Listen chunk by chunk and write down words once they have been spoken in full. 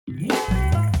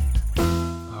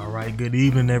right, good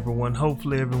evening, everyone.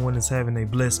 Hopefully, everyone is having a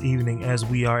blessed evening as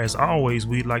we are. As always,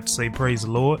 we'd like to say praise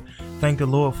the Lord. Thank the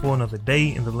Lord for another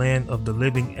day in the land of the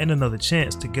living and another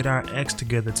chance to get our acts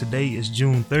together. Today is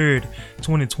June 3rd,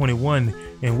 2021,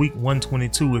 and week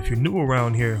 122. If you're new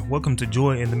around here, welcome to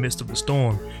Joy in the Midst of the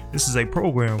Storm. This is a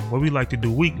program where we like to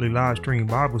do weekly live stream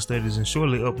Bible studies and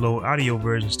shortly upload audio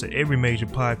versions to every major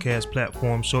podcast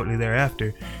platform shortly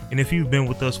thereafter. And if you've been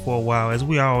with us for a while, as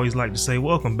we always like to say,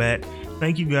 welcome back.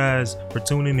 Thank you guys for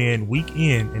tuning in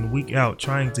and week out,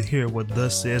 trying to hear what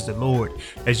thus says the Lord.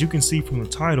 As you can see from the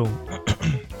title,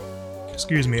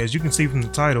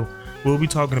 we'll be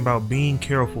talking about being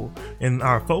careful. And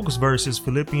our focus verse is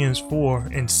Philippians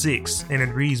 4:6, and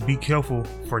it reads, be careful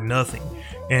for nothing.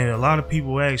 And a lot of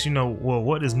people ask, well,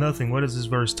 what is nothing? What is this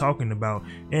verse talking about?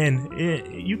 And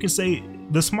you can say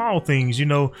the small things,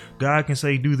 God can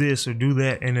say do this or do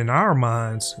that. And in our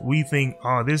minds, we think,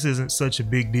 oh, this isn't such a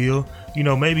big deal.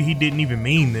 Maybe he didn't even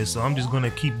mean this. So I'm just going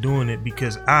to keep doing it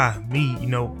because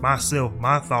myself,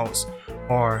 my thoughts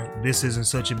are this isn't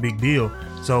such a big deal.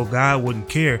 So God wouldn't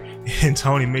care. And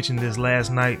Tony mentioned this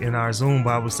last night in our Zoom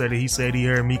Bible study. He said he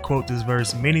heard me quote this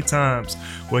verse many times.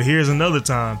 Well, here's another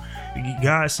time.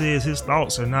 God says his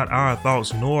thoughts are not our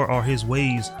thoughts, nor are his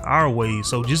ways our ways.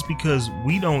 So just because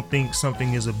we don't think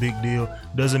something is a big deal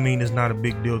doesn't mean it's not a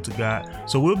big deal to God.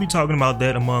 So we'll be talking about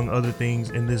that among other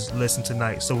things in this lesson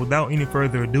tonight. So without any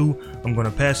further ado, I'm going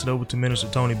to pass it over to Minister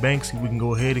Tony Banks. We can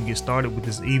go ahead and get started with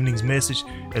this evening's message.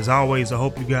 As always, I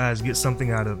hope you guys get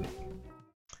something out of it.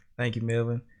 Thank you,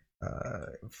 Melvin.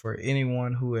 For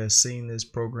anyone who has seen this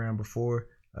program before,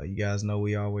 you guys know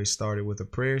we always started with a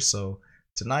prayer. So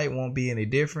tonight won't be any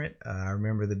different. I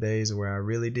remember the days where I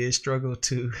really did struggle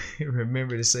to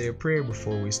remember to say a prayer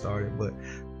before we started, but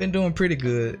been doing pretty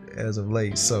good as of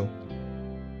late. So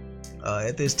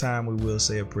at this time, we will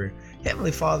say a prayer.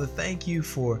 Heavenly Father, thank you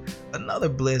for another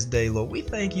blessed day, Lord. We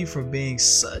thank you for being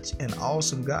such an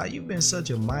awesome God. You've been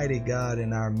such a mighty God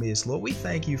in our midst, Lord. We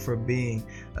thank you for being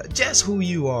just who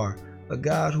you are, a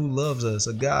God who loves us,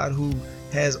 a God who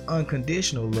has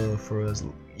unconditional love for us.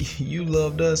 You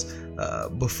loved us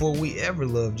before we ever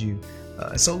loved you.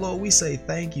 So, Lord, we say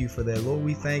thank you for that. Lord,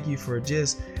 we thank you for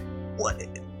just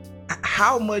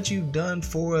how much you've done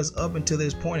for us up until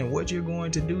this point and what you're going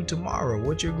to do tomorrow,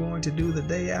 what you're going to do the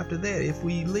day after that if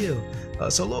we live.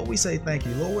 So, Lord, we say thank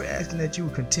you. Lord, we're asking that you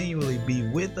will continually be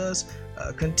with us,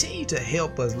 continue to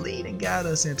help us, lead and guide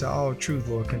us into all truth,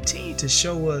 Lord. Continue to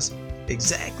show us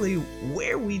exactly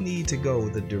where we need to go,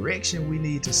 the direction we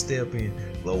need to step in.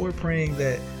 Lord, we're praying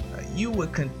that you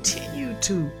would continue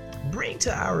to bring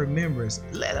to our remembrance.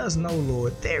 Let us know,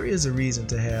 Lord, there is a reason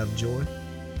to have joy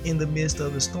in the midst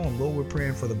of the storm. Lord, we're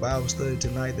praying for the Bible study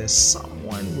tonight that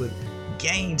someone would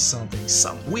gain something.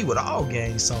 We would all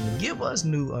gain something. Give us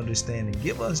new understanding.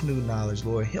 Give us new knowledge,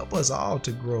 Lord. Help us all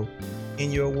to grow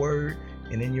in your word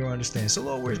and in your understanding. So,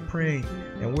 Lord, we're praying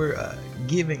and we're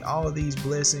giving all of these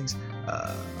blessings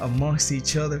amongst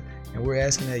each other, and we're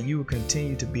asking that you will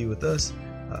continue to be with us.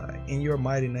 In your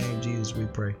mighty name, Jesus, we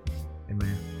pray.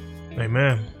 Amen.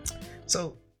 Amen.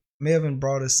 So Melvin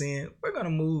brought us in. We're going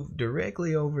to move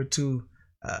directly over to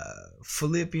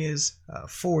Philippians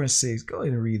 4:6. Go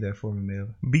ahead and read that for me,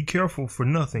 Melvin. Be careful for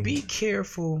nothing. Be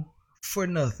careful for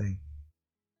nothing.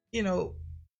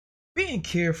 Being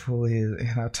careful is,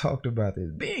 and I talked about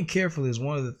this, being careful is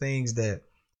one of the things that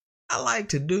I like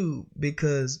to do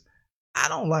because I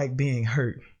don't like being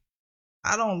hurt.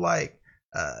 I don't like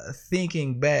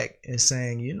thinking back and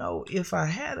saying, if I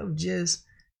had have just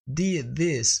did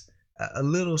this a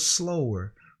little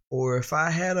slower, or if I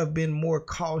had have been more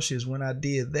cautious when I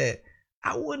did that,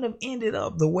 I wouldn't have ended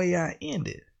up the way I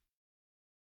ended.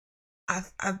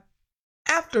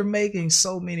 After making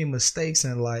so many mistakes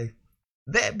in life,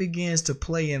 that begins to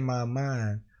play in my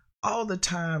mind all the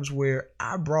times where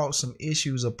I brought some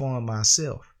issues upon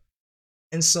myself.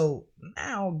 And so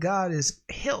now God has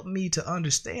helped me to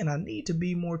understand I need to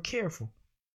be more careful.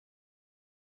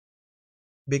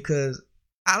 Because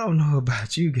I don't know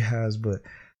about you guys, but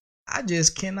I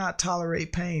just cannot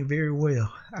tolerate pain very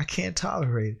well. I can't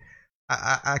tolerate it.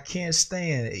 I can't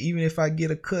stand it. Even if I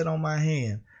get a cut on my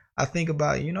hand, I think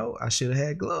about, I should have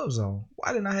had gloves on.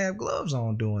 Why didn't I have gloves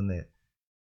on doing that?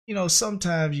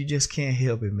 Sometimes you just can't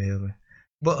help it, Melvin.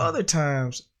 But other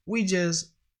times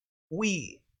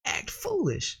we act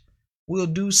foolish. We'll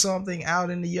do something out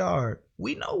in the yard.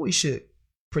 We know we should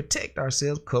protect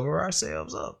ourselves, cover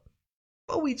ourselves up,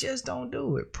 but we just don't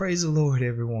do it. Praise the Lord,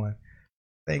 everyone.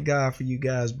 Thank God for you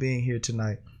guys being here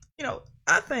tonight.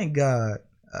 I thank God,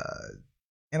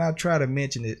 and I try to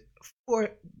mention it, for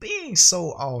being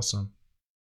so awesome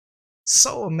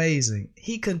so amazing.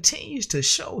 He continues to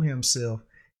show himself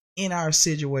in our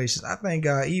situations. I thank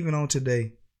God, even on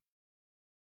today,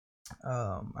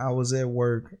 I was at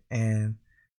work and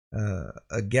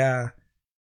a guy,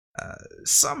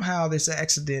 somehow this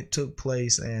accident took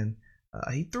place and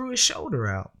he threw his shoulder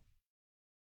out.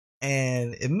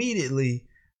 And immediately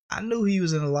I knew he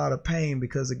was in a lot of pain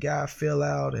because the guy fell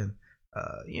out and,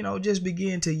 just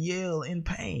began to yell in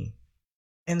pain.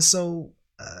 And so,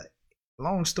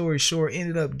 long story short,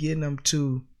 ended up getting him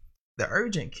to the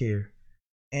urgent care.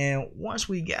 And once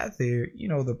we got there,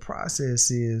 the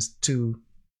process is to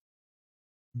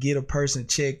get a person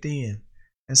checked in.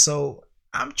 And so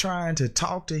I'm trying to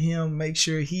talk to him, make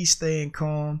sure he's staying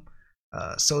calm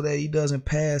so that he doesn't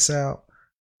pass out.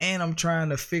 And I'm trying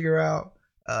to figure out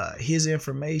his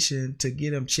information to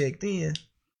get him checked in.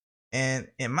 And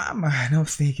in my mind, I'm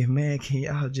thinking, man, can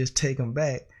y'all just take him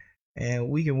back and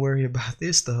we can worry about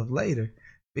this stuff later,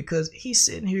 because he's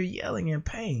sitting here yelling in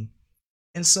pain.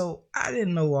 And so I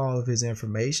didn't know all of his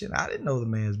information. I didn't know the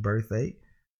man's birth date.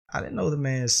 I didn't know the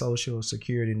man's social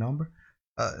security number.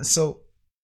 So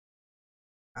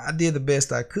I did the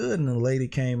best I could, and the lady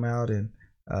came out and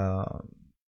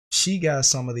she got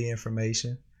some of the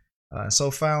information.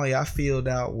 So finally I filled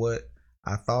out what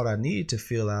I thought I needed to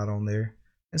fill out on there.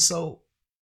 And so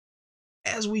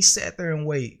as we sat there and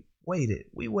we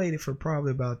waited for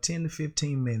probably about 10 to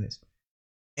 15 minutes.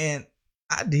 And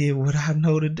I did what I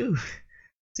know to do.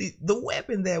 See, the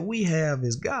weapon that we have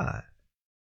is God.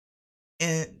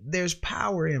 And there's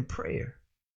power in prayer.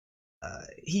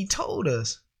 He told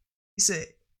us, he said,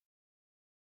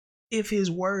 if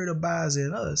his word abides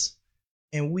in us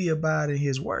and we abide in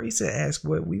his word, he said, ask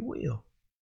what we will.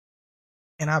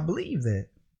 And I believe that.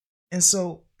 And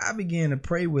so I began to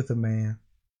pray with the man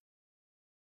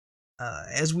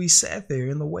as we sat there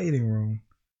in the waiting room.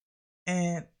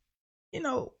 And,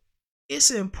 it's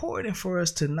important for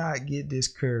us to not get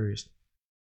discouraged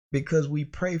because we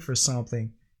pray for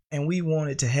something and we want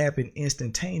it to happen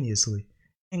instantaneously.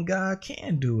 And God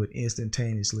can do it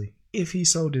instantaneously if he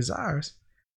so desires.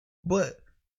 But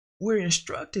we're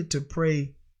instructed to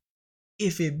pray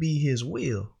if it be his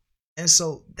will. And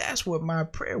so that's what my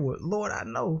prayer was. Lord, I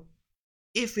know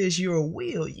if it's your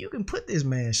will, you can put this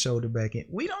man's shoulder back in.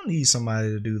 We don't need somebody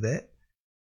to do that.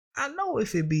 I know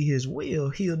if it be his will,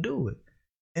 he'll do it.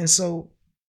 And so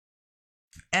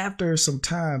after some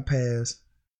time passed,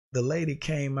 the lady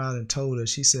came out and told us,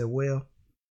 she said, well,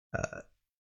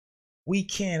 we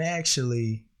can't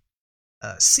actually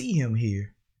see him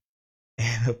here.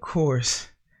 And of course,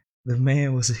 the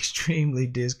man was extremely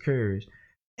discouraged.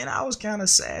 And I was kind of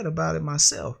sad about it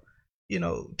myself,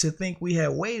 to think we had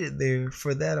waited there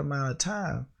for that amount of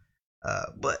time.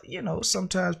 But,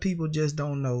 sometimes people just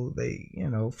don't know,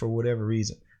 for whatever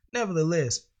reason.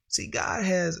 Nevertheless, see,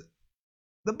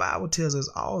 the Bible tells us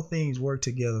all things work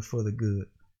together for the good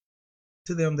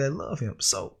to them that love him.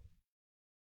 So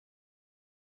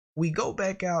we go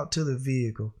back out to the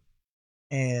vehicle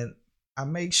and I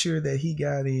make sure that he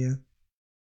got in,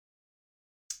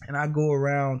 and I go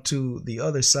around to the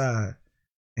other side,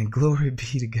 and glory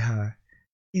be to God.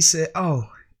 He said, oh,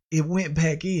 it went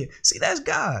back in. See, that's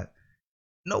God.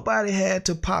 Nobody had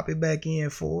to pop it back in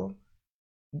for him.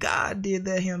 God did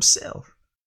that himself.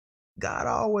 God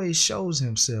always shows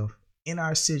himself in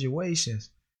our situations,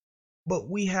 but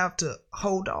we have to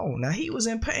hold on. Now, he was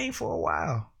in pain for a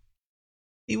while.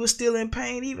 He was still in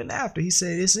pain even after. He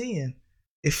said, it's in.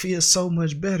 It feels so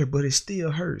much better, but it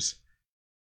still hurts.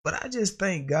 But I just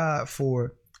thank God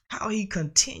for how he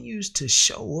continues to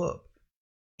show up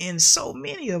in so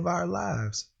many of our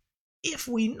lives if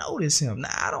we notice him.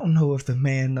 Now, I don't know if the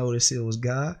man noticed it was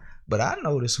God, but I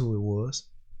noticed who it was.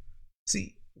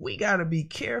 See, we got to be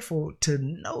careful to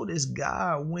notice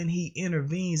God when he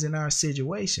intervenes in our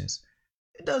situations.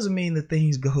 It doesn't mean that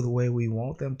things go the way we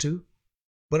want them to,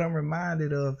 but I'm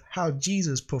reminded of how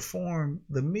Jesus performed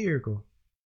the miracle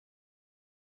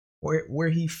where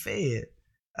he fed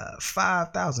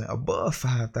 5,000, above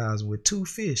 5,000 with 2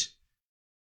 fish.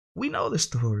 We know the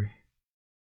story,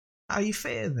 how he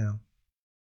fed them.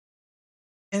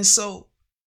 And so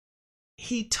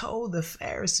he told the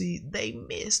Pharisee they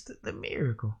missed the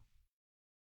miracle.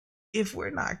 If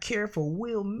we're not careful,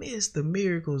 we'll miss the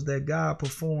miracles that God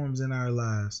performs in our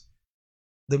lives,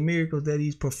 the miracles that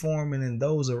he's performing in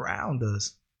those around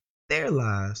us, their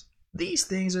lives. These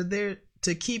things are there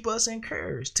to keep us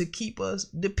encouraged, to keep us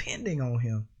depending on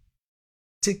him,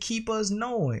 to keep us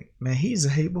knowing, man,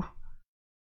 he's able.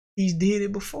 He's did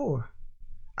it before.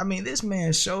 I mean, this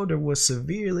man's shoulder was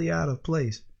severely out of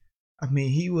place. I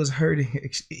mean, he was hurting.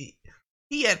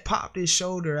 He had popped his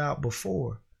shoulder out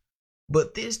before,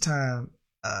 but this time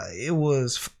it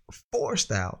was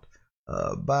forced out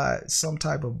by some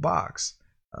type of box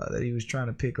that he was trying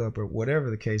to pick up, or whatever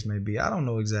the case may be. I don't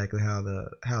know exactly how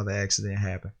the accident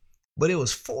happened, but it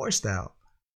was forced out.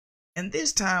 And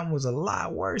this time was a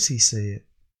lot worse, he said.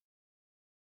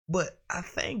 But I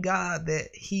thank God that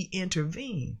he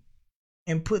intervened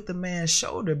and put the man's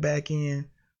shoulder back in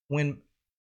when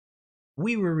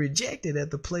we were rejected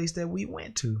at the place that we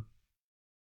went to.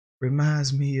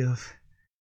 Reminds me of,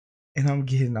 and I'm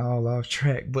getting all off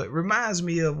track, but reminds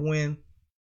me of when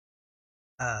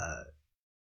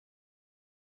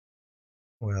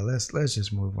well, let's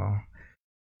just move on.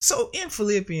 So in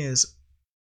Philippians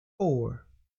 4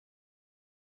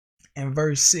 and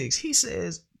verse 6, he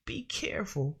says, be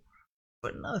careful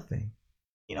for nothing.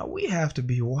 You know, we have to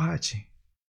be watching,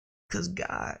 because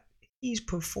God, he's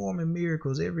performing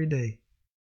miracles every day.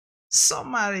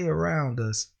 Somebody around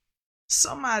us,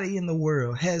 somebody in the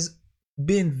world has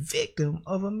been victim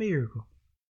of a miracle.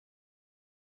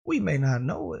 We may not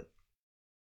know it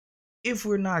if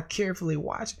we're not carefully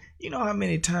watching. You know how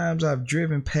many times I've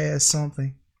driven past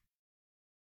something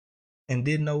and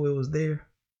didn't know it was there?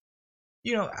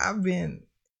 You know, I've been,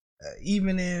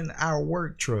 even in our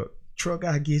work truck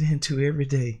I get into every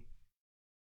day.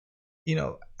 You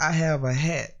know, I have a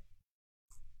hat,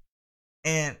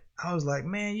 and I was like,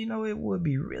 man, you know, it would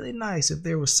be really nice if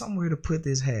there was somewhere to put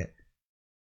this hat.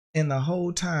 And the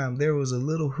whole time there was a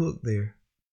little hook there.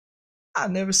 I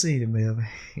never seen it, Melvin.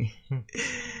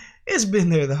 It's been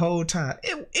there the whole time.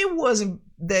 It wasn't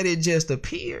that it just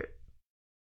appeared.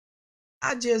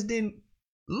 I just didn't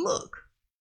look.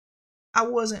 I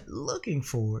wasn't looking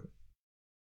for it.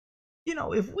 You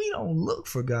know, if we don't look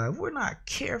for God, if we're not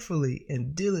carefully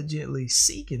and diligently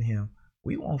seeking him,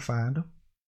 we won't find him.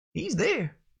 He's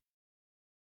there,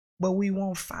 but we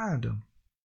won't find him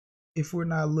if we're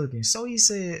not looking. So he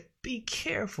said, be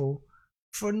careful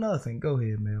for nothing. Go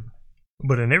ahead, Melvin.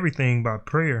 But in everything by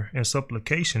prayer and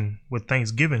supplication with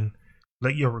thanksgiving,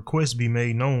 let your requests be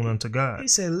made known unto God. He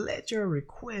said, let your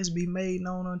requests be made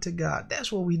known unto God.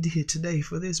 That's what we did today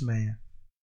for this man.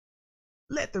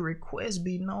 Let the request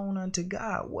be known unto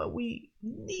God, what we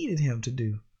needed him to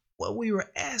do, what we were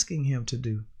asking him to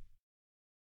do.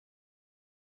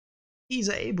 He's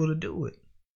able to do it.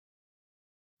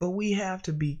 But we have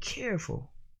to be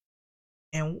careful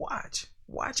and watch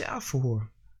out for him.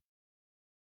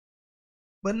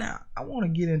 But now I want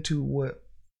to get into what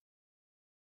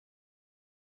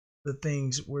the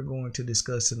things we're going to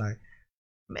discuss tonight.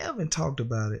 Melvin talked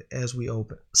about it as we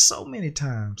open. So many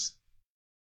times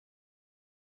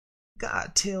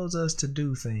God tells us to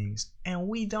do things and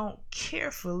we don't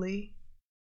carefully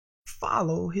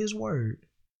follow his word.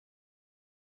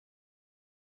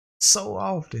 So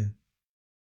often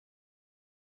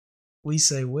we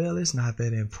say, well, it's not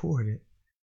that important.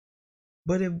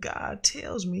 But if God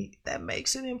tells me, that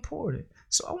makes it important.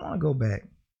 So I want to go back.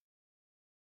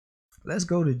 Let's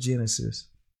go to Genesis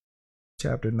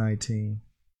chapter 19.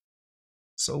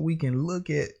 So we can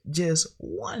look at just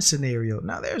one scenario.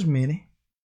 Now there's many.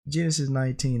 Genesis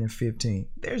 19 and 15.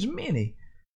 There's many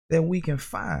that we can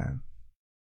find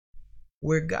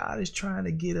where God is trying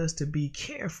to get us to be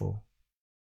careful.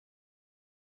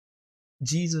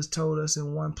 Jesus told us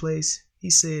in one place, he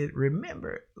said,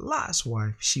 remember Lot's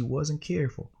wife. She wasn't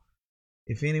careful.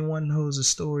 If anyone knows the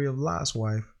story of Lot's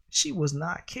wife, she was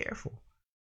not careful.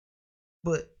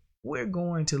 But we're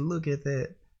going to look at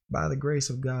that by the grace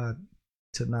of God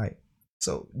tonight.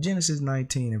 So Genesis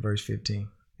 19 and verse 15.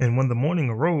 And when the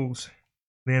morning arose,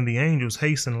 then the angels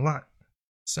hastened Lot,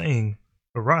 saying,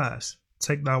 arise,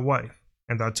 take thy wife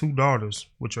and thy 2 daughters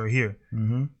which are here,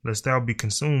 lest thou be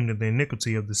consumed in the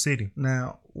iniquity of the city.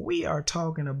 Now, we are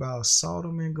talking about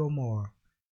Sodom and Gomorrah.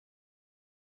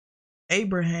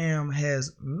 Abraham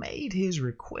has made his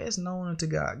request known unto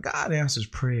God. God answers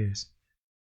prayers.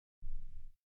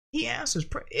 He answers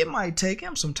prayer. It might take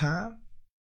him some time,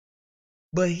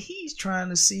 but he's trying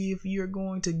to see if you're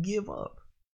going to give up.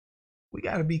 We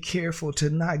got to be careful to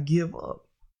not give up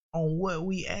on what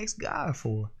we ask God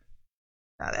for.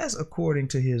 Now, that's according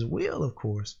to his will, of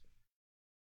course,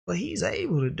 but he's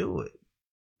able to do it.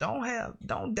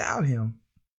 Don't doubt him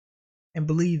and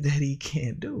believe that he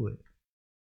can't do it.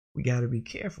 We got to be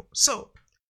careful. So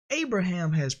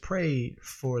Abraham has prayed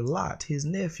for Lot, his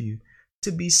nephew,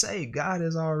 to be saved. God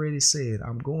has already said,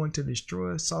 I'm going to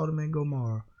destroy Sodom and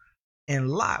Gomorrah. And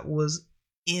Lot was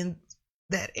in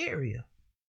that area.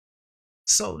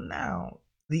 So now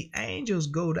the angels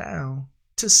go down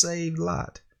to save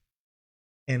Lot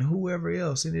and whoever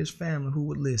else in his family who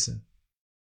would listen.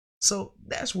 So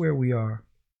that's where we are.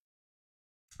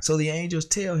 So the angels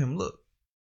tell him, look,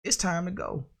 it's time to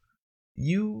go.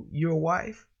 You, your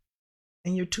wife,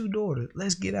 and your 2 daughters.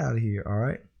 Let's get out of here, all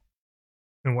right?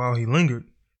 And while he lingered,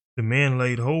 the man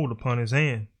laid hold upon his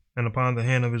hand, and upon the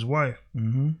hand of his wife,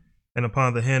 Mm-hmm. and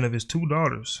upon the hand of his 2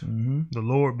 daughters, Mm-hmm. the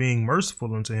Lord being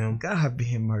merciful unto him. God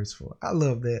being merciful. I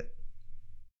love that.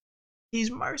 He's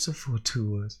merciful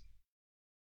to us.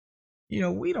 You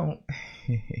know, we don't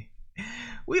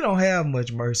have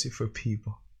much mercy for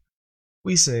people.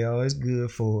 We say, oh, it's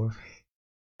good for them.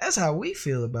 That's how we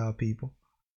feel about people.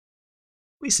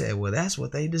 We say, well, that's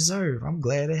what they deserve. I'm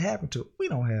glad it happened to them. We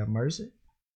don't have mercy.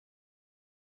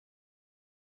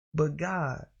 But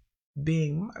God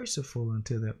being merciful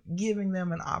unto them, giving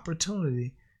them an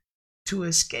opportunity to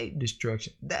escape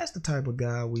destruction. That's the type of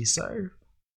God we serve.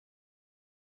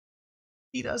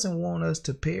 He doesn't want us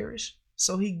to perish,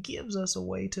 so he gives us a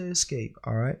way to escape,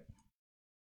 all right?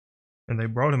 And they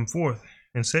brought him forth,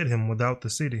 and set him without the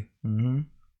city. Mm-hmm.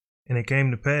 And it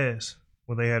came to pass,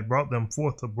 when they had brought them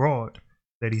forth abroad,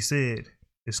 that he said,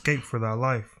 Escape for thy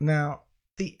life. Now,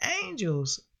 the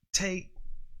angels take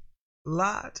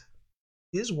Lot,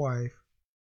 his wife,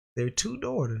 their 2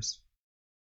 daughters,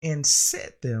 and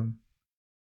set them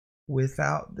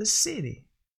without the city.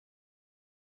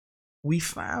 We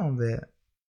found that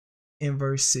in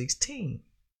verse 16.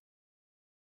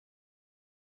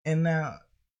 And now,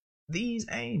 these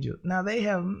angels, now they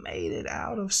have made it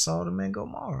out of Sodom and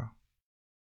Gomorrah.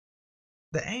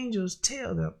 The angels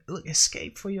tell them, look,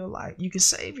 escape for your life. You can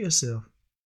save yourself.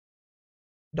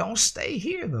 Don't stay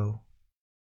here, though.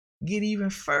 Get even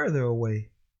further away.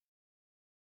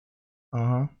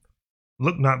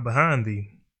 Look not behind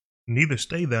thee, neither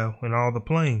stay thou in all the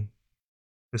plain.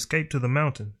 Escape to the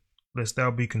mountain, lest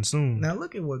thou be consumed. Now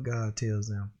look at what God tells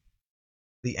them.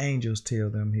 The angels tell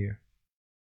them here.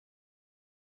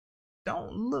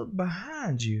 Don't look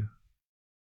behind you.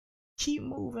 Keep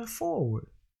moving forward.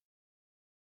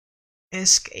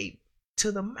 Escape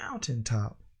to the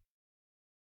mountaintop.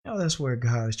 You know, that's where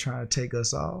God is trying to take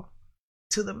us all.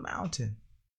 To the mountain.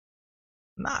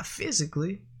 Not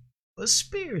physically, but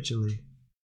spiritually.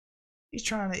 He's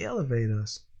trying to elevate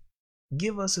us.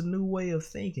 Give us a new way of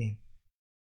thinking.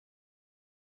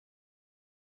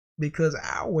 Because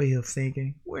our way of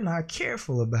thinking, we're not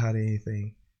careful about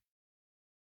anything.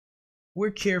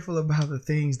 We're careful about the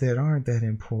things that aren't that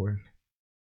important.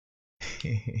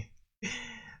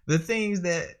 The things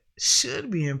that should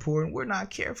be important, we're not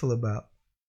careful about.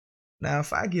 Now,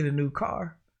 if I get a new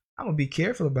car, I'm going to be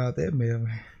careful about that, man.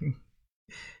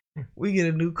 We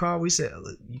get a new car, we say,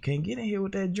 look, you can't get in here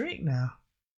with that drink now.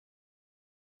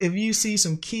 If you see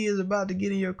some kids about to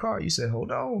get in your car, you say,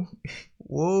 hold on.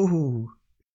 Whoa.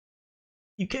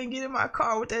 You can't get in my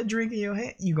car with that drink in your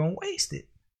hand. You're going to waste it.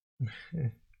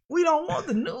 We don't want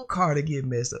the new car to get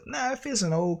messed up. Now, if it's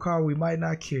an old car, we might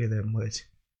not care that much.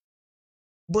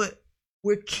 But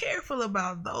we're careful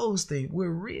about those things. We're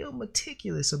real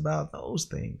meticulous about those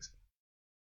things.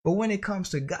 But when it comes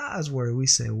to God's word, we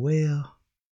say, well,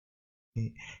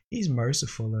 he's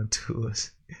merciful unto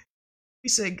us. We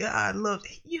say, God, look,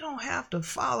 you don't have to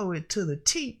follow it to the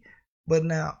T. But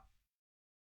now,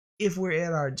 if we're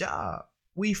at our job,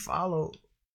 we follow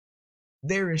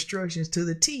their instructions to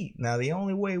the T. Now, the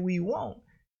only way we won't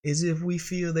is if we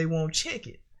feel they won't check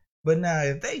it. But now,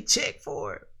 if they check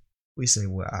for it, we say,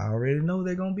 well, I already know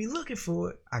they're going to be looking for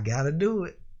it. I got to do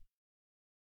it.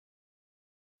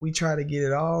 We try to get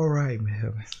it all right,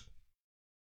 man.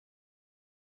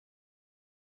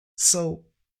 So,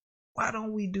 why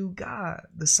don't we do God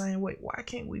the same way? Why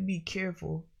can't we be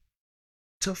careful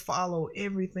to follow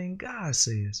everything God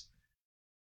says?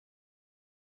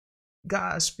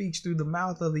 God speaks through the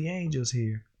mouth of the angels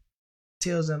here.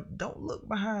 Tells them, don't look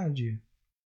behind you.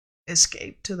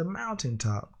 Escape to the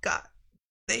mountaintop. God,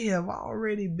 they have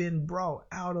already been brought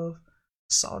out of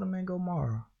Sodom and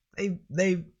Gomorrah.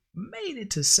 They've made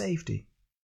it to safety.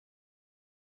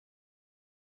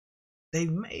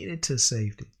 They've made it to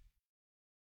safety.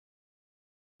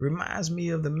 Reminds me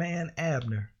of the man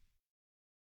Abner.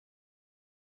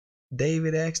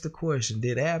 David asked the question,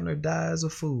 did Abner die as a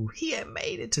fool? He had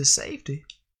made it to safety.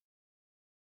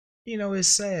 You know, it's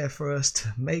sad for us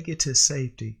to make it to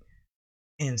safety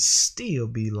and still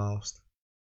be lost.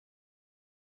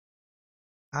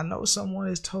 I know someone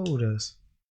has told us,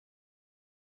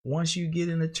 once you get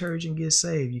in the church and get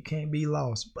saved, you can't be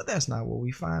lost. But that's not what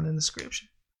we find in the scripture.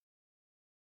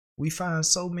 We find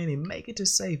so many make it to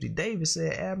safety. David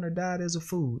said Abner died as a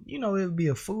fool. You know, it would be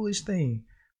a foolish thing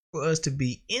for us to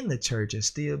be in the church and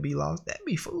still be lost. That'd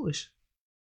be foolish.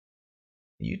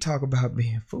 You talk about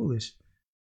being foolish.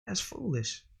 That's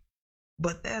foolish.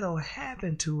 But that'll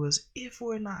happen to us if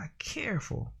we're not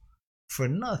careful for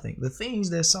nothing. The things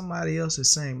that somebody else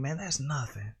is saying, man, that's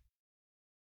nothing.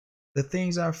 The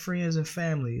things our friends and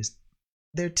families,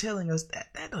 they're telling us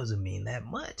that doesn't mean that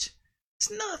much. It's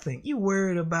nothing. You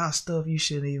worried about stuff you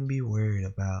shouldn't even be worried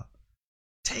about.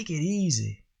 Take it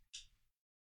easy.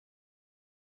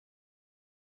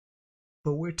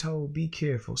 But we're told, be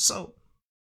careful. So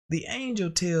the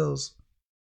angel tells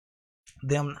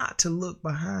them not to look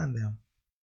behind them.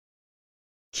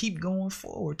 Keep going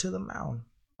forward to the mountain.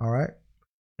 All right.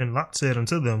 And Lot said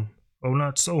unto them, O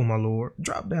not so, my lord.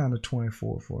 Drop down to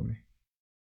 24 for me.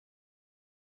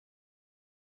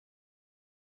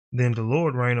 Then the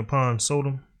Lord rained upon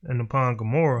Sodom and upon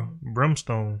Gomorrah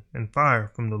brimstone and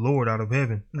fire from the Lord out of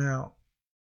heaven. Now,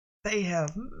 they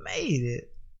have made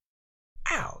it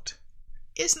out.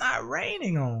 It's not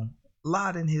raining on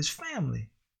Lot and his family.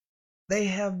 They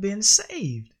have been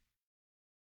saved.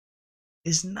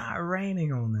 It's not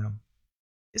raining on them.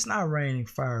 It's not raining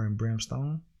fire and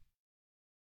brimstone.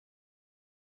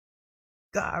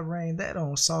 God rained that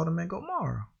on Sodom and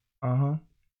Gomorrah. And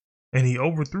he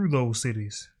overthrew those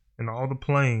cities, and all the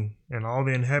plain, and all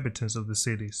the inhabitants of the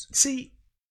cities. See,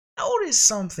 notice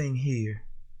something here.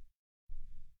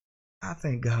 I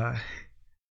thank God.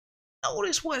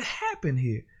 Notice what happened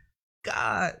here.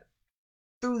 God,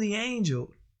 through the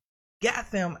angel,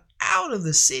 got them out of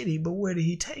the city, but where did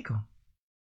he take them?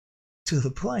 To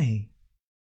the plain.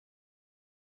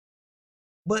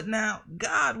 But now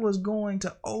God was going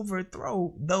to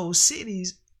overthrow those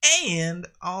cities and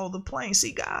all the plain.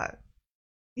 See, God,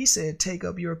 he said, take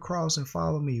up your cross and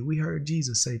follow me. We heard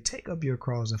Jesus say, take up your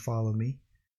cross and follow me.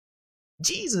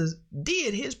 Jesus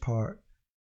did his part,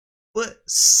 but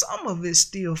some of it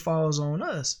still falls on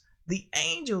us. The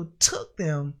angel took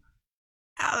them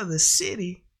out of the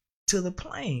city to the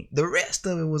plain. The rest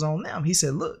of it was on them. He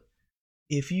said, look,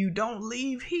 if you don't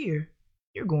leave here,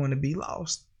 you're going to be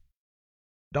lost.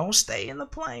 Don't stay in the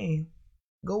plain.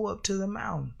 Go up to the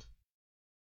mountains.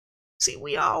 See,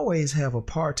 we always have a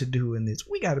part to do in this.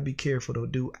 We got to be careful to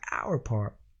do our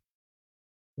part.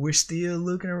 We're still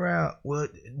looking around. Well,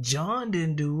 John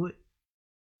didn't do it.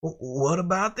 What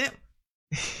about them?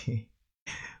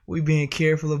 We being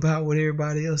careful about what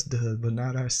everybody else does, but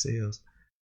not ourselves.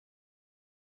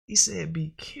 He said,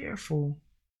 be careful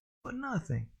for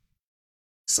nothing.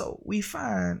 So we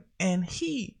find, and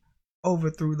he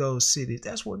overthrew those cities.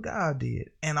 That's what God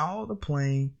did. And all the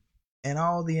plain and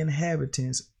all the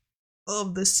inhabitants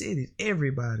of the cities,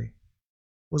 everybody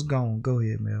was gone. Go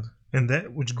ahead, Melvin. And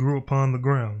that which grew upon the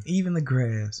ground, even the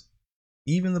grass,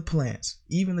 even the plants,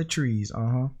 even the trees.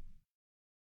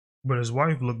 But his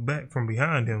wife looked back from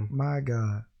behind him. My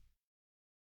God.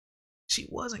 She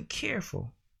wasn't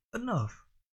careful enough.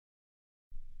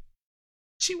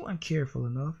 She wasn't careful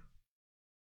enough.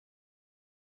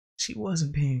 She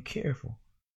wasn't being careful.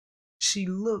 She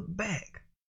looked back.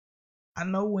 I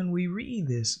know when we read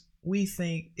this, we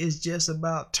think it's just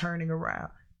about turning around.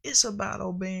 It's about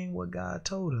obeying what God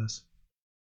told us.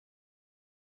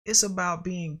 It's about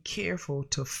being careful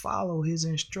to follow his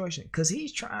instruction, because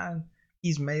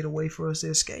he's made a way for us to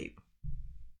escape.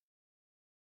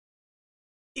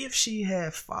 If she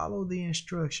had followed the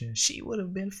instruction, she would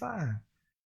have been fine,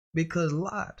 because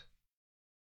Lot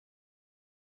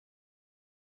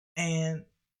and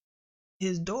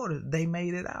his daughter, they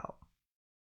made it out.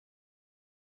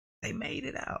 They made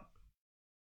it out.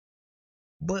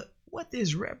 But what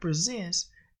this represents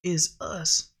is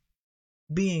us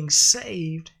being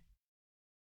saved,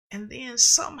 and then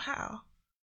somehow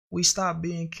we stop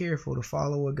being careful to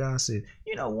follow what God said.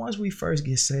 You know, once we first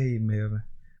get saved, Melvin,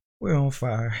 we're on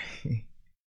fire.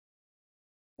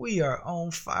 We are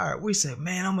on fire. We say,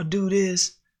 man, I'm going to do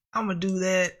this. I'm going to do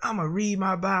that. I'm going to read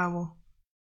my Bible.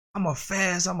 I'm going to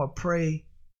fast. I'm going to pray.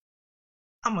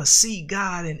 I'm going to seek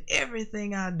God in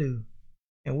everything I do.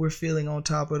 And we're feeling on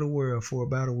top of the world for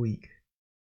about a week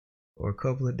or a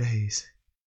couple of days.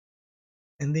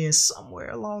 And then somewhere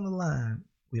along the line,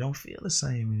 we don't feel the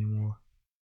same anymore.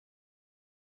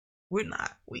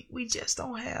 We just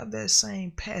don't have that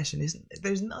same passion.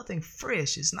 There's nothing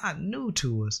fresh. It's not new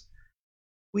to us.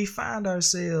 We find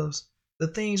ourselves, the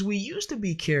things we used to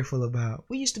be careful about.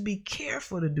 We used to be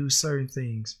careful to do certain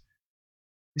things.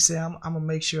 We say, I'm going to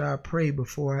make sure I pray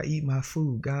before I eat my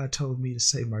food. God told me to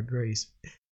say my grace.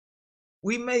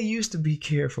 We may used to be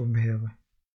careful, Melvin.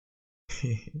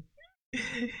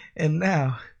 And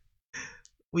now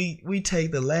we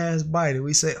take the last bite and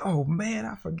we say, oh man,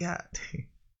 I forgot.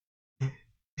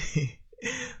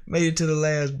 Made it to the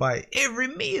last bite. Every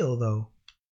meal though.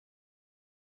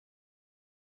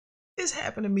 It's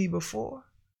happened to me before.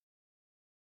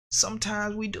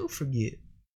 Sometimes we do forget.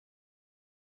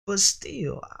 But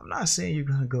still, I'm not saying you're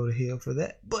going to go to hell for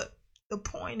that. But the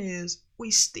point is,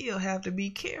 we still have to be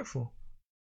careful.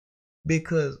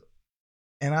 Because,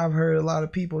 and I've heard a lot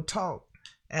of people talk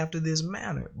after this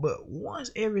manner, but once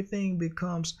everything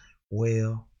becomes,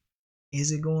 well,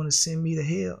 is it going to send me to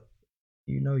hell?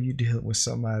 You know you're dealing with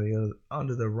somebody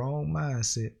under the wrong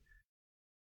mindset.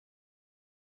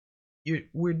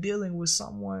 We're dealing with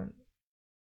someone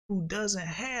who doesn't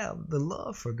have the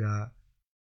love for God.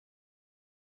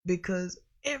 Because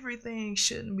everything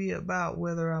shouldn't be about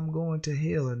whether I'm going to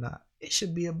hell or not. It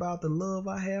should be about the love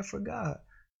I have for God.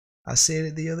 I said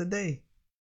it the other day.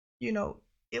 You know,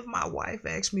 if my wife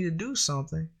asks me to do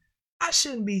something, I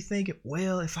shouldn't be thinking,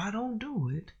 well, if I don't do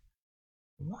it,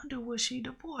 wonder will she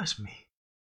divorce me?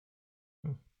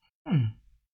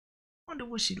 Wonder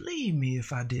will she leave me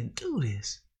if I didn't do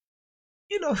this?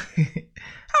 You know,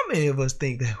 how many of us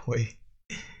think that way?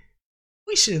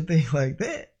 We shouldn't think like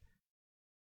that.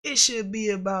 It should be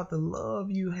about the love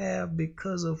you have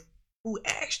because of who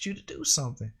asked you to do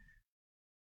something.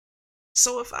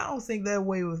 So if I don't think that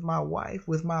way with my wife,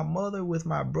 with my mother, with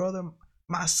my brother,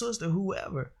 my sister,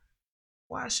 whoever,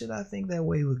 why should I think that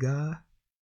way with God?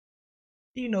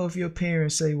 You know, if your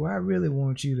parents say, well, I really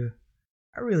want you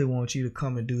to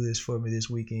come and do this for me this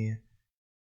weekend.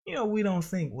 You know, we don't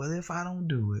think, well, if I don't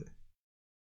do it,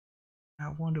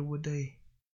 I wonder would they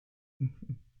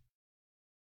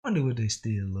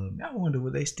still love me. I wonder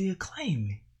would they still claim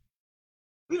me.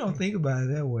 We don't think about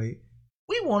it that way.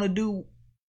 We want to do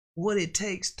what it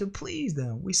takes to please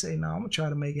them. We say, no, I'm going to try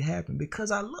to make it happen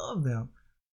because I love them.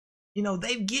 You know,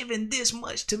 they've given this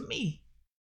much to me.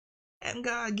 Hasn't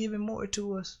God given more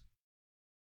to us?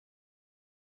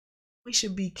 We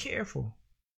should be careful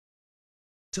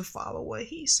to follow what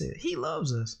he said. He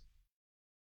loves us.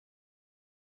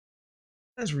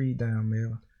 Let's read down,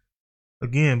 Mel.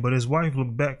 Again, but his wife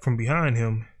looked back from behind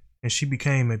him, and she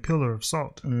became a pillar of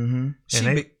salt. Read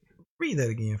that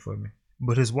again for me.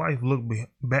 But his wife looked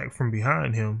back from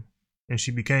behind him, and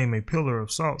she became a pillar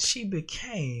of salt. She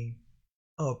became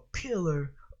a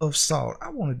pillar of salt. I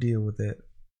want to deal with that.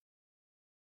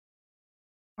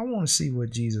 I want to see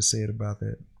what Jesus said about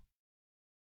that.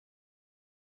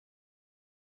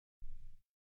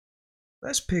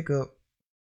 Let's pick up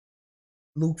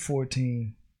Luke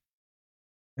 14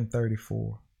 and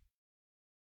 34.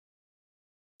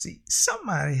 See,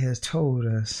 somebody has told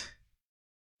us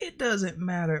it doesn't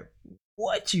matter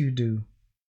what you do.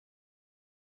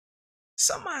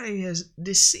 Somebody has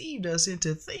deceived us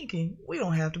into thinking we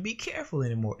don't have to be careful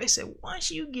anymore. They said once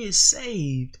you get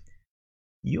saved,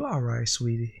 you all right,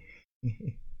 sweetie.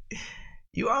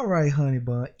 You all right, honey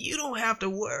bun. You don't have to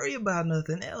worry about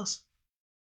nothing else.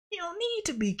 You don't need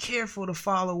to be careful to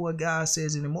follow what God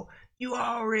says anymore. You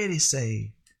already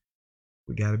saved.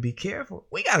 We got to be careful.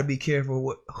 We got to be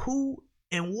careful who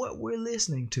and what we're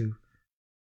listening to.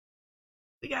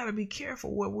 We got to be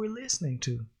careful what we're listening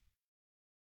to.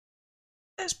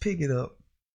 Let's pick it up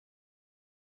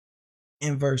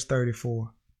in verse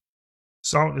 34.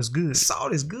 Salt is good.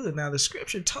 Salt is good. Now the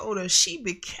scripture told us she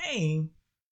became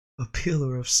a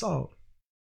pillar of salt.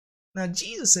 Now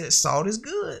Jesus said salt is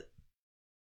good.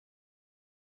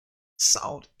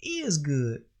 Salt is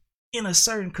good in a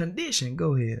certain condition.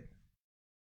 Go ahead.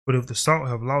 But if the salt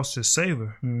have lost its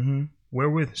savor,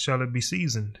 wherewith shall it be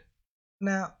seasoned?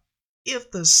 Now,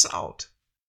 if the salt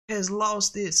has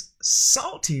lost its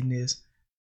saltiness,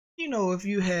 you know, if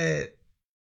you had,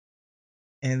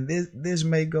 and this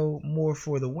may go more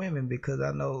for the women because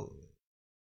I know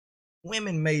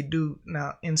women may do,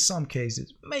 now in some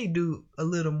cases, may do a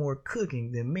little more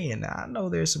cooking than men. Now, I know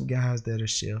there's some guys that are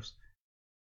chefs.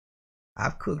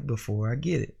 I've cooked before, I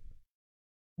get it.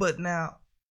 But now,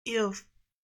 if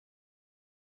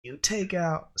you take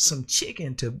out some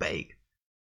chicken to bake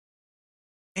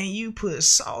and you put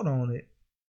salt on it,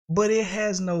 but it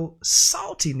has no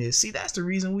saltiness. See, that's the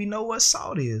reason we know what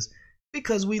salt is.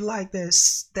 Because we like that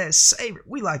savor.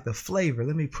 We like the flavor.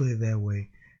 Let me put it that way.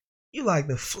 You like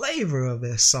the flavor of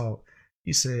that salt.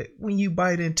 You said, when you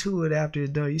bite into it after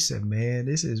it's done, you said, man,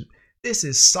 this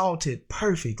is salted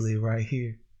perfectly right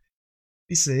here.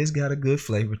 He said it's got a good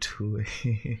flavor to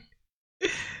it.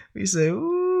 We say,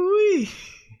 ooh,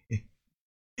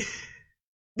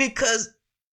 because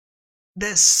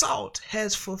that salt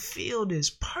has fulfilled its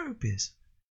purpose.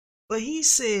 But he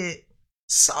said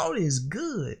salt is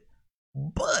good,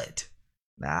 but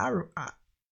now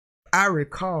I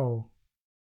recall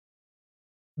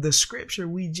the scripture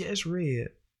we just read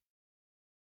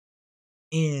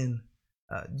in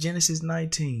Genesis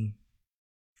 19.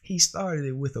 He started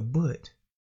it with a but.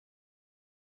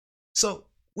 So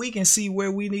we can see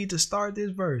where we need to start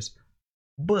this verse.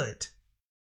 But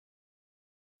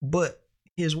But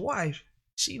his wife,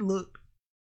 she looked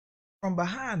from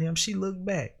behind him, she looked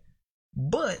back.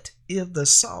 But if the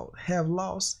salt have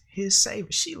lost his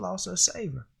savor, she lost her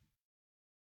savor.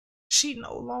 She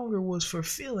no longer was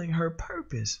fulfilling her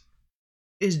purpose.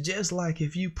 It's just like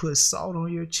if you put salt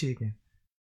on your chicken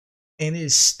and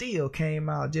it still came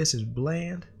out just as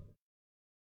bland.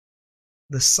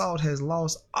 The salt has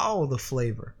lost all the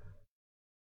flavor.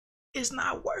 It's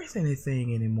not worth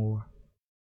anything anymore.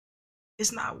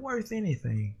 It's not worth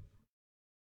anything.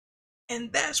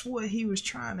 And that's what he was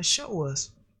trying to show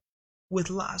us with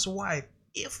Lot's wife.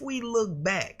 If we look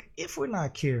back, if we're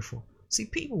not careful, see,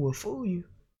 people will fool you.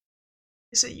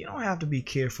 They say you don't have to be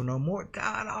careful no more.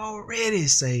 God already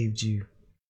saved you.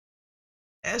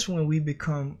 That's when we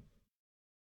become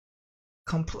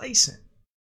complacent.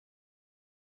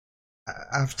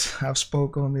 I've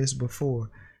spoke on this before.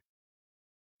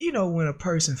 You know, when a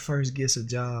person first gets a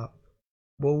job,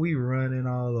 boy, we running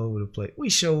all over the place. We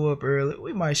show up early.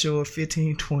 We might show up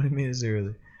 15, 20 minutes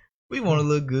early. We want to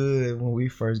look good when we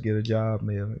first get a job,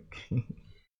 man.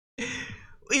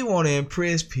 We want to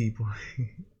impress people.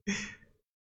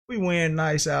 We wearing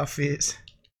nice outfits.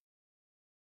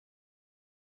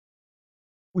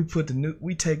 We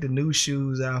take the new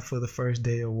shoes out for the first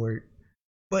day of work.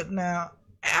 But now,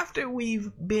 after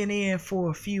we've been in for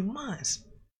a few months,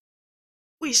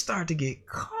 we start to get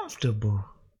comfortable.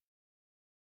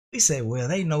 We say, well,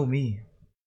 they know me.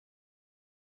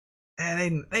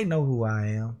 And they know who I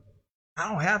am. I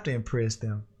don't have to impress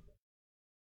them.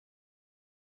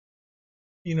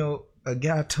 You know, a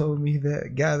guy told me that, a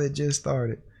guy that just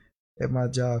started at my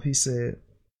job, he said,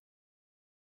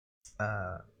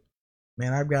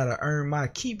 man, I've got to earn my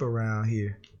keep around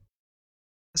here.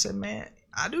 I said, man,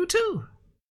 I do too.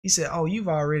 He said, oh, you've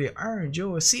already earned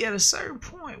yours. See, at a certain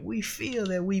point, we feel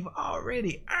that we've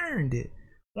already earned it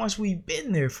once we've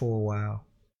been there for a while.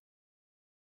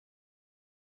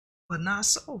 But not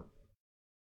so.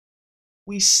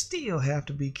 We still have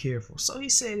to be careful. So he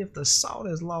said, if the salt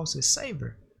has lost its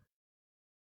savor,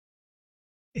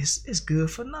 it's good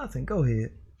for nothing. Go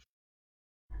ahead.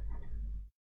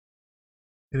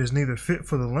 It is neither fit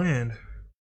for the land,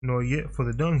 nor yet for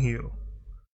the dunghill,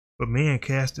 but man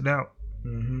cast it out.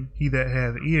 He that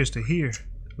hath ears to hear,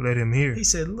 let him hear. He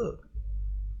said, look,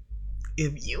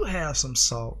 if you have some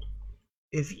salt,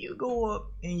 if you go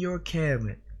up in your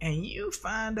cabinet and you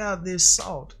find out this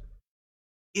salt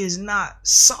is not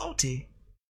salty,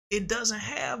 it doesn't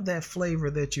have that flavor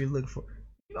that you're looking for,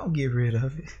 you don't get rid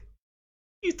of it.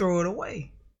 You throw it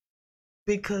away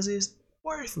because it's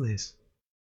worthless.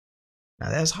 Now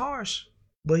that's harsh,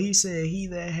 but he said, he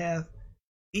that hath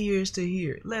ears to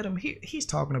hear, let him hear. He's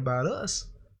talking about us.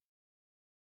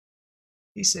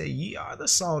 He said, ye are the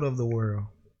salt of the world.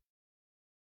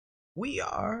 We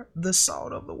are the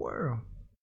salt of the world.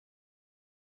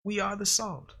 We are the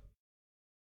salt.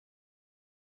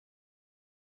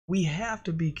 We have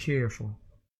to be careful.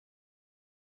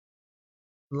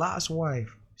 Lot's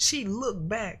wife, she looked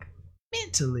back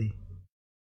mentally.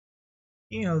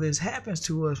 You know, this happens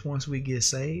to us once we get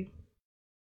saved.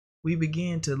 We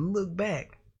begin to look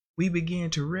back. We begin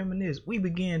to reminisce. We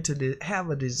begin to have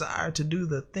a desire to do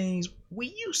the things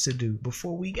we used to do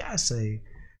before we got saved.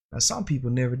 Now, some people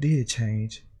never did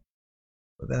change,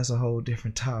 but that's a whole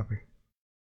different topic.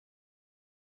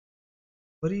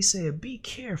 But he said, be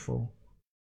careful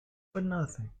for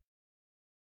nothing.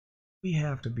 We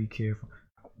have to be careful.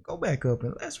 Go back up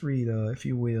and let's read, if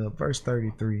you will, verse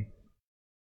 33.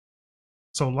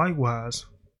 So likewise,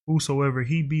 whosoever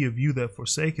he be of you that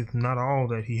forsaketh not all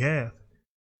that he hath,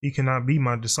 he cannot be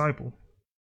my disciple.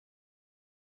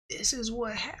 This is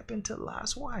what happened to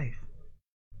Lot's wife.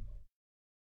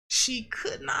 She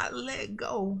could not let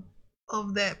go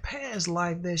of that past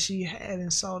life that she had in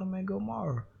Sodom and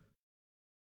Gomorrah.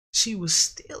 She was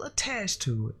still attached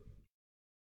to it.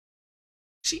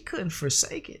 She couldn't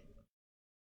forsake it.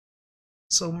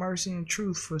 So mercy and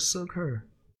truth forsook her.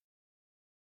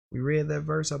 We read that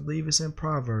verse, I believe it's in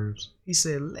Proverbs. He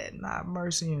said, let not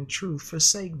mercy and truth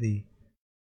forsake thee.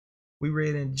 We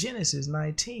read in Genesis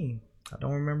 19. I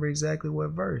don't remember exactly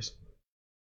what verse.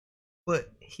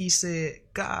 But he said,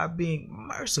 God being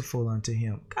merciful unto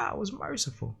him. God was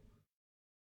merciful.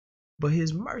 But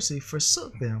his mercy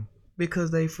forsook them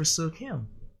because they forsook him.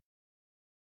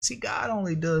 See, God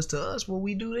only does to us what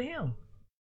we do to him.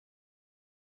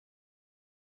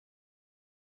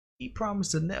 He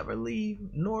promised to never leave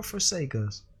nor forsake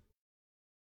us.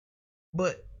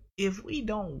 But if we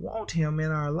don't want him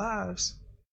in our lives,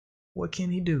 what can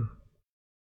he do?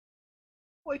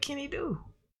 What can he do?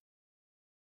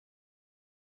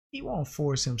 He won't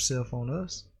force himself on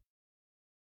us.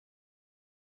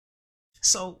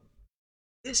 So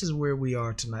this is where we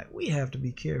are tonight. We have to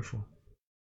be careful.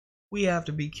 We have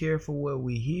to be careful what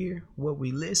we hear, what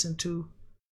we listen to,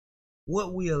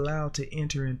 what we allow to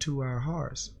enter into our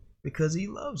hearts, because he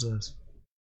loves us.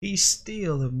 He's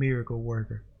still a miracle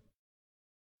worker.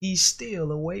 He's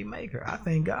still a way maker. I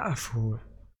thank God for it.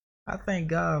 I thank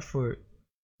God for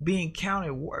being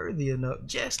counted worthy enough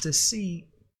just to see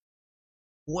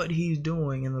what he's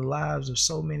doing in the lives of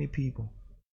so many people.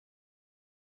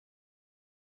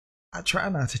 I try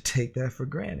not to take that for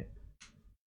granted.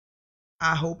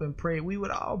 I hope and pray we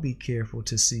would all be careful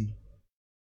to see,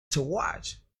 to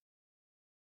watch,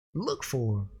 look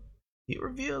for him. He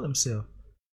revealed himself.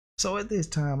 So at this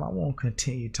time, I won't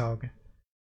continue talking.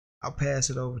 I'll pass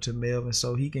it over to Melvin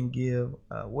so he can give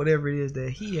whatever it is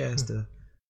that he has to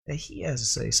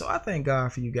say. So I thank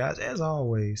God for you guys as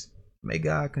always. May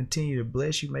God continue to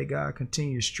bless you. May God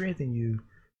continue to strengthen you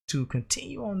to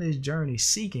continue on this journey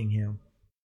seeking him.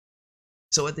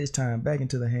 So at this time, back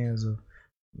into the hands of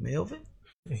Melvin.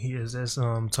 Yes, that's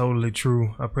totally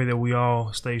true. I pray that we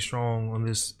all stay strong on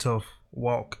this tough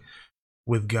walk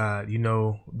with God. You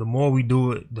know, the more we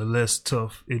do it, the less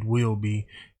tough it will be.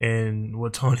 And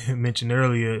what Tony mentioned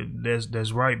earlier,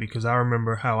 that's right, because I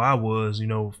remember how I was, you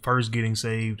know, first getting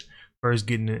saved, first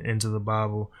getting into the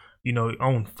Bible, you know,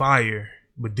 on fire.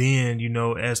 But then, you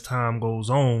know, as time goes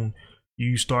on,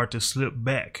 you start to slip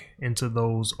back into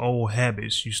those old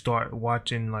habits. You start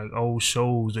watching like old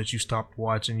shows that you stopped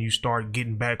watching. You start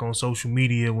getting back on social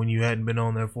media when you hadn't been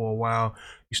on there for a while.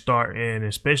 You start, and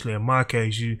especially in my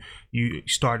case, you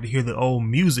start to hear the old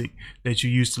music that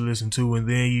you used to listen to, and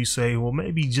then you say, well,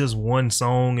 maybe just one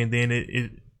song, and then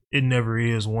it never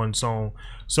is one song.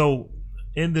 So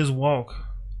in this walk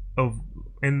of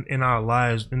in our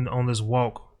lives, on this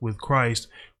walk with Christ,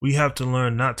 we have to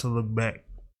learn not to look back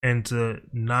and to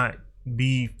not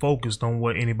be focused on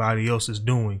what anybody else is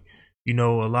doing. You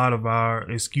know, a lot of our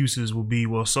excuses will be,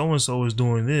 well, so-and-so is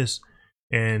doing this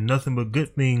and nothing but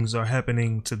good things are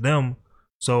happening to them,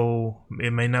 so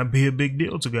it may not be a big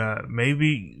deal to God.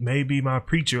 Maybe my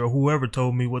preacher or whoever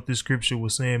told me what this scripture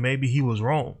was saying, maybe he was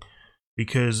wrong,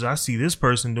 because I see this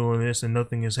person doing this and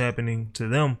nothing is happening to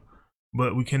them.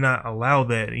 But we cannot allow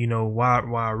that. You know,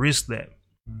 why risk that?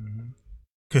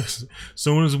 Because as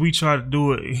soon as we try to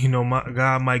do it, you know,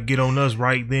 God might get on us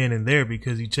right then and there,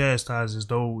 because he chastises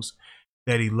those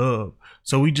that he loved.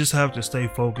 So we just have to stay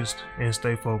focused and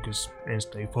stay focused and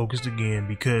stay focused again,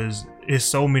 because it's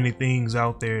so many things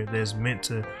out there that's meant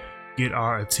to get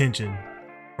our attention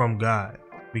from God,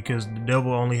 because the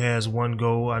devil only has one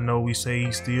goal. I know we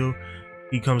say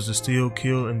he comes to steal,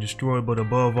 kill, and destroy, but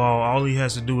above all he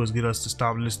has to do is get us to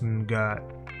stop listening to God,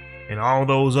 and all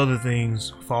those other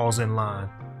things falls in line.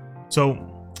 So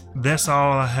that's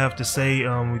all I have to say.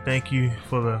 We thank you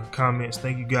for the comments.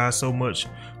 Thank you guys so much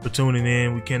for tuning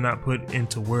in. We cannot put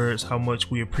into words how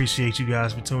much we appreciate you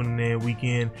guys for tuning in week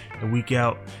in and week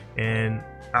out. And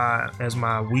as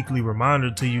my weekly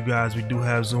reminder to you guys, we do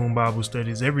have Zoom Bible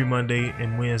studies every Monday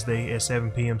and Wednesday at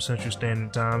 7 p.m. Central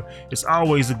Standard Time. It's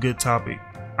always a good topic,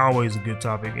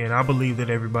 and I believe that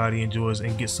everybody enjoys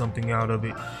and gets something out of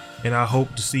it. And I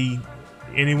hope to see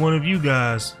any one of you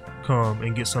guys come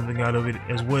and get something out of it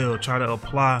as well. Try to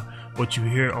apply what you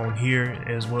hear on here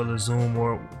as well as Zoom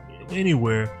or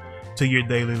anywhere to your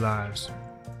daily lives.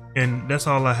 And that's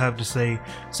all I have to say.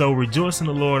 So rejoice in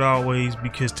the Lord always,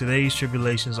 because today's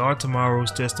tribulations are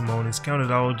tomorrow's testimonies. Count it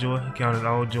all joy. Count it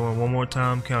all joy. And one more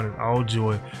time, count it all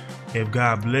joy. If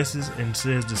God blesses and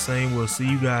says the same, we'll see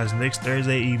you guys next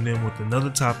Thursday evening with another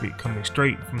topic coming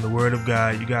straight from the Word of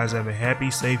God. You guys have a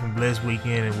happy, safe, and blessed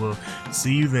weekend, and we'll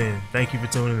see you then. Thank you for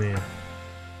tuning in.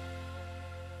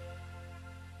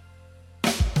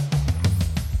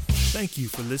 Thank you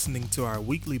for listening to our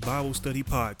weekly Bible study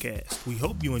podcast. We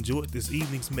hope you enjoyed this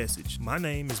evening's message. My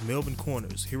name is Melvin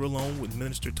Corners, here along with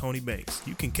Minister Tony Banks.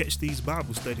 You can catch these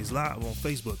Bible studies live on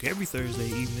Facebook every Thursday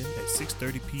evening at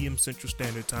 6:30 p.m. Central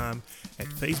Standard Time at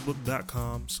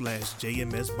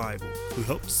facebook.com/JMS Bible. We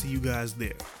hope to see you guys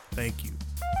there. Thank you.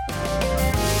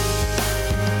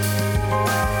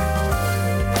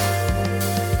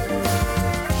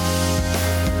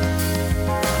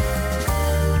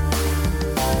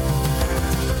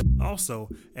 Also,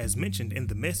 as mentioned in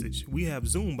the message, we have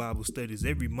Zoom Bible studies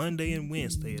every Monday and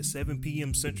Wednesday at 7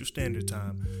 p.m. Central Standard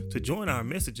Time. To join our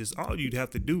messages, all you'd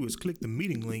have to do is click the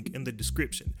meeting link in the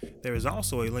description. There is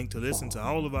also a link to listen to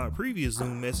all of our previous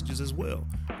Zoom messages as well.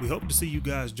 We hope to see you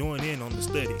guys join in on the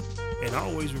study. And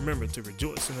always remember to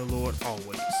rejoice in the Lord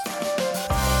always.